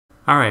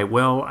Alright,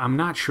 well, I'm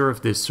not sure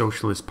if this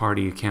Socialist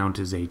Party account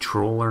is a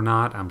troll or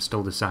not. I'm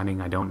still deciding,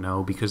 I don't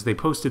know, because they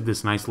posted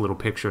this nice little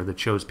picture that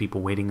shows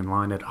people waiting in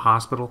line at a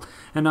hospital,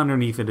 and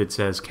underneath it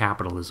says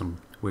capitalism,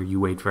 where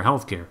you wait for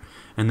healthcare.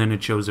 And then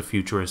it shows a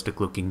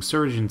futuristic-looking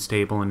surgeon's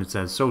table, and it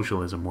says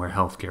socialism, where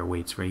healthcare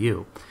waits for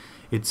you.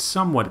 It's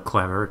somewhat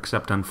clever,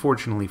 except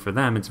unfortunately for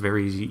them, it's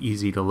very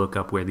easy to look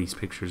up where these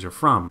pictures are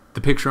from.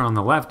 The picture on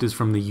the left is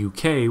from the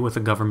UK with a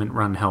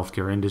government-run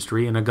healthcare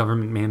industry and a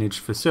government-managed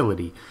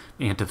facility,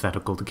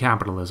 antithetical to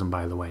capitalism,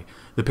 by the way.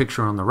 The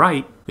picture on the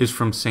right is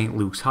from St.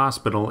 Luke's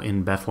Hospital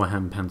in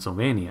Bethlehem,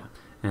 Pennsylvania.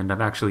 And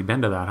I've actually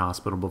been to that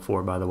hospital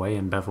before, by the way,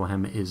 and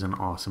Bethlehem is an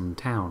awesome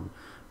town.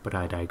 But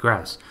I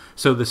digress.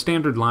 So the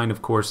standard line,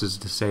 of course, is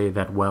to say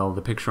that, well,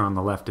 the picture on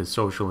the left is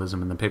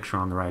socialism and the picture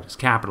on the right is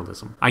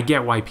capitalism. I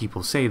get why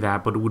people say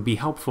that, but it would be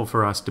helpful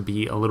for us to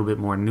be a little bit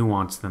more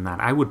nuanced than that.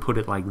 I would put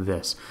it like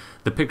this.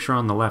 The picture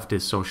on the left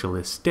is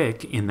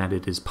socialistic in that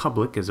it is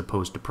public as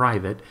opposed to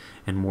private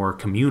and more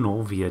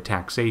communal via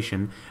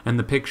taxation, and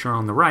the picture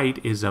on the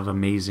right is of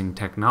amazing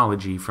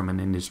technology from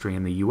an industry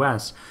in the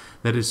US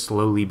that is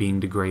slowly being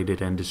degraded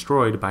and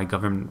destroyed by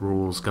government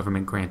rules,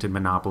 government-granted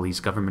monopolies,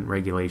 government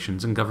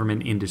regulations, and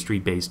government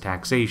industry-based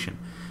taxation.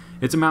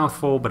 It's a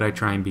mouthful, but I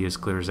try and be as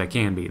clear as I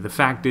can be. The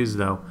fact is,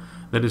 though,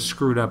 that as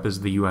screwed up as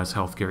the US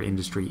healthcare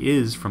industry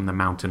is from the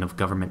mountain of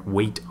government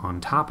weight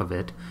on top of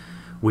it,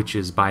 which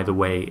is, by the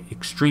way,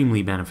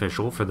 extremely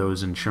beneficial for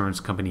those insurance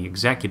company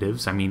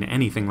executives. I mean,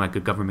 anything like a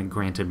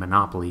government-granted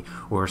monopoly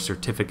or a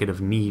certificate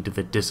of need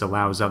that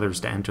disallows others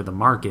to enter the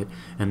market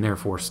and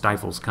therefore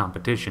stifles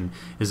competition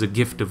is a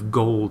gift of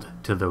gold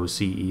to those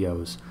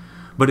CEOs.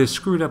 But as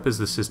screwed up as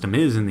the system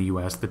is in the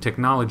US, the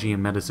technology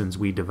and medicines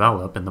we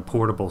develop and the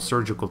portable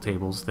surgical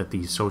tables that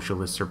these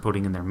socialists are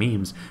putting in their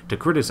memes to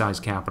criticize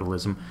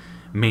capitalism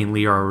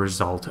mainly are a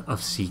result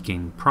of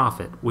seeking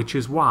profit, which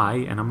is why,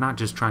 and I'm not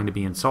just trying to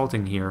be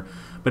insulting here,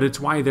 but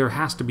it's why there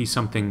has to be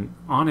something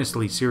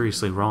honestly,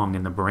 seriously wrong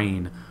in the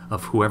brain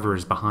of whoever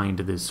is behind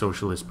this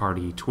Socialist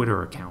Party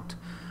Twitter account.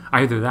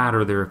 Either that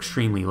or they're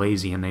extremely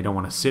lazy and they don't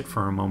want to sit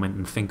for a moment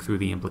and think through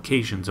the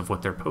implications of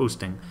what they're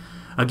posting.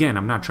 Again,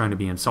 I'm not trying to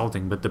be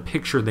insulting, but the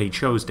picture they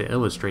chose to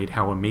illustrate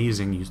how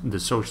amazing the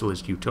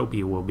socialist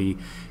utopia will be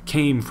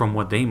came from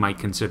what they might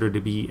consider to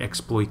be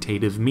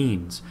exploitative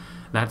means.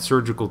 That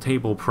surgical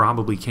table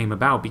probably came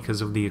about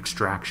because of the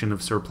extraction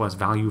of surplus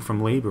value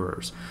from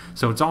laborers.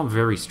 So it's all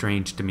very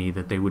strange to me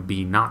that they would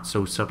be not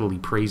so subtly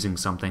praising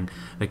something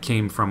that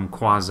came from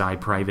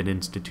quasi-private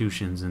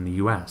institutions in the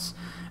US.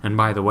 And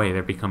by the way,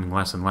 they're becoming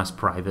less and less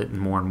private and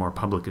more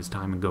public as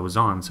time goes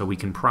on, so we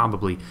can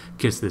probably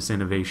kiss this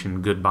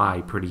innovation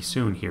goodbye pretty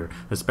soon here,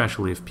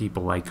 especially if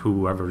people like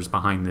whoever's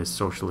behind this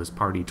Socialist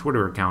Party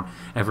Twitter account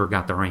ever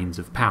got the reins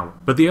of power.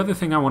 But the other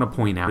thing I want to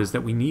point out is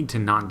that we need to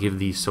not give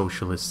these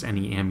socialists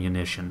any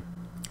ammunition.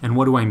 And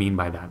what do I mean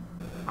by that?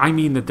 I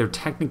mean that they're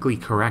technically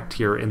correct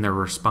here in their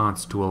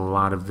response to a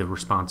lot of the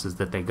responses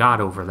that they got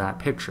over that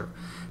picture.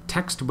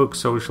 Textbook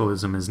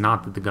socialism is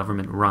not that the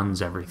government runs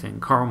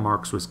everything. Karl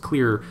Marx was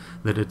clear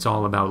that it's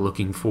all about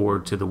looking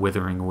forward to the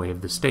withering away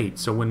of the state.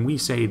 So when we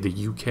say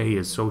the UK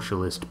is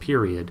socialist,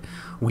 period,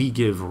 we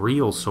give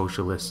real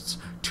socialists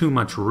too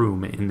much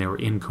room in their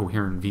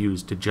incoherent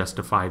views to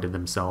justify to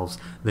themselves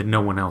that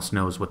no one else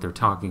knows what they're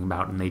talking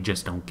about and they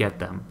just don't get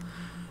them.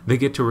 They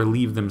get to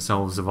relieve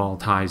themselves of all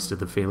ties to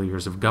the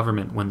failures of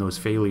government when those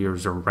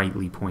failures are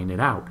rightly pointed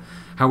out.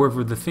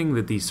 However, the thing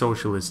that these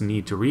socialists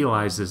need to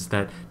realize is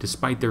that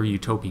despite their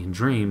utopian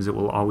dreams, it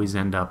will always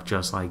end up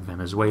just like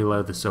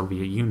Venezuela, the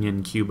Soviet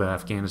Union, Cuba,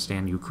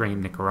 Afghanistan,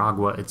 Ukraine,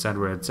 Nicaragua,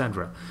 etc.,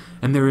 etc.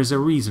 And there is a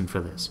reason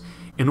for this.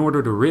 In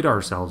order to rid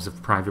ourselves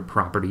of private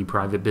property,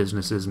 private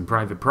businesses, and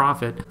private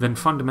profit, then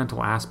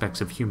fundamental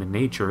aspects of human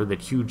nature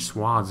that huge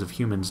swaths of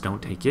humans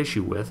don't take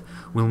issue with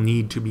will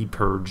need to be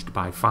purged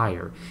by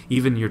fire.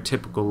 Even your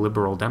typical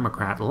liberal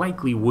Democrat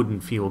likely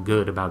wouldn't feel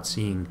good about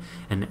seeing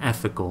an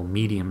ethical,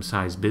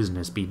 medium-sized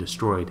business be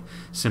destroyed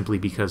simply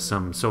because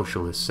some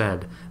socialist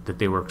said that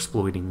they were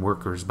exploiting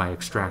workers by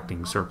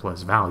extracting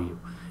surplus value.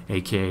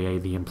 AKA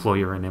the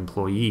employer and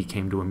employee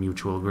came to a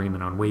mutual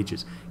agreement on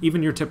wages.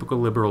 Even your typical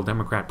liberal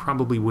Democrat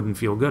probably wouldn't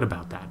feel good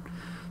about that.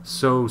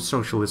 So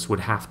socialists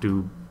would have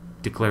to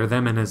declare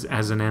them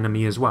as an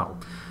enemy as well.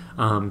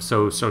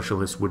 So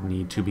socialists would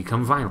need to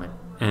become violent,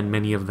 and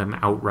many of them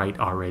outright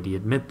already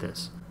admit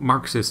this.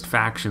 Marxist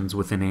factions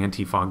within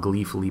Antifa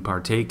gleefully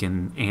partake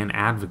in and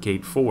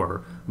advocate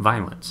for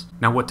violence.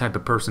 Now, what type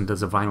of person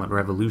does a violent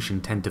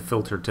revolution tend to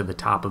filter to the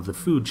top of the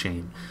food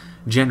chain?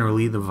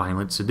 Generally, the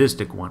violent,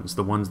 sadistic ones,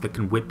 the ones that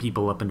can whip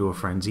people up into a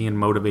frenzy and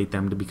motivate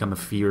them to become a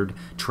feared,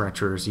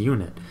 treacherous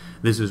unit.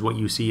 This is what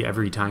you see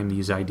every time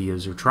these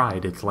ideas are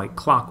tried. It's like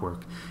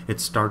clockwork. It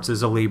starts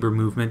as a labor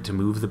movement to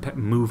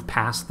move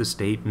past the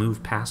state,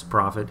 move past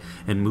profit,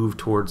 and move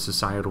towards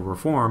societal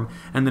reform,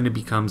 and then it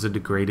becomes a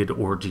degraded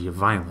orgy of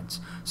violence. violence.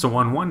 So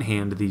on one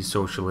hand, these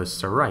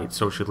socialists are right.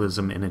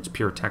 Socialism in its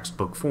pure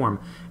textbook form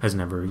has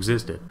never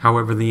existed.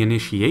 However, the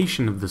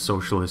initiation of the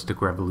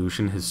socialistic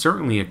revolution has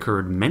certainly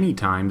occurred many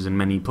times in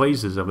many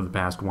places over the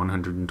past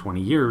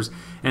 120 years,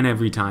 and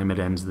every time it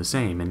ends the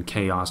same, in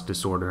chaos,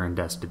 disorder, and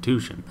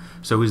destitution.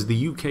 So is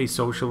the UK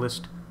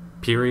socialist?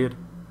 Period?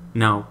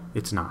 No,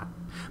 it's not.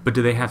 But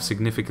do they have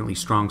significantly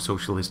strong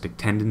socialistic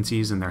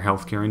tendencies in their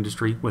healthcare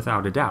industry?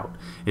 Without a doubt.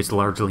 It's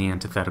largely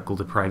antithetical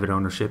to private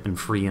ownership and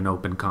free and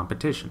open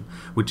competition,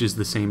 which is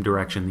the same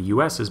direction the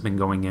US has been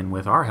going in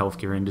with our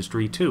healthcare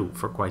industry too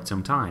for quite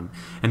some time.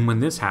 And when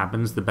this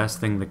happens, the best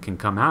thing that can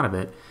come out of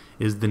it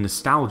is the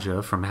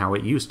nostalgia from how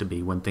it used to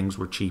be when things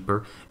were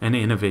cheaper and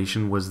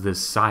innovation was this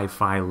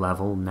sci-fi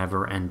level,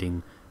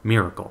 never-ending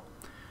miracle.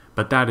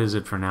 But that is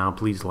it for now.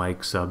 Please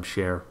like, sub,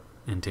 share,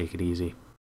 and take it easy.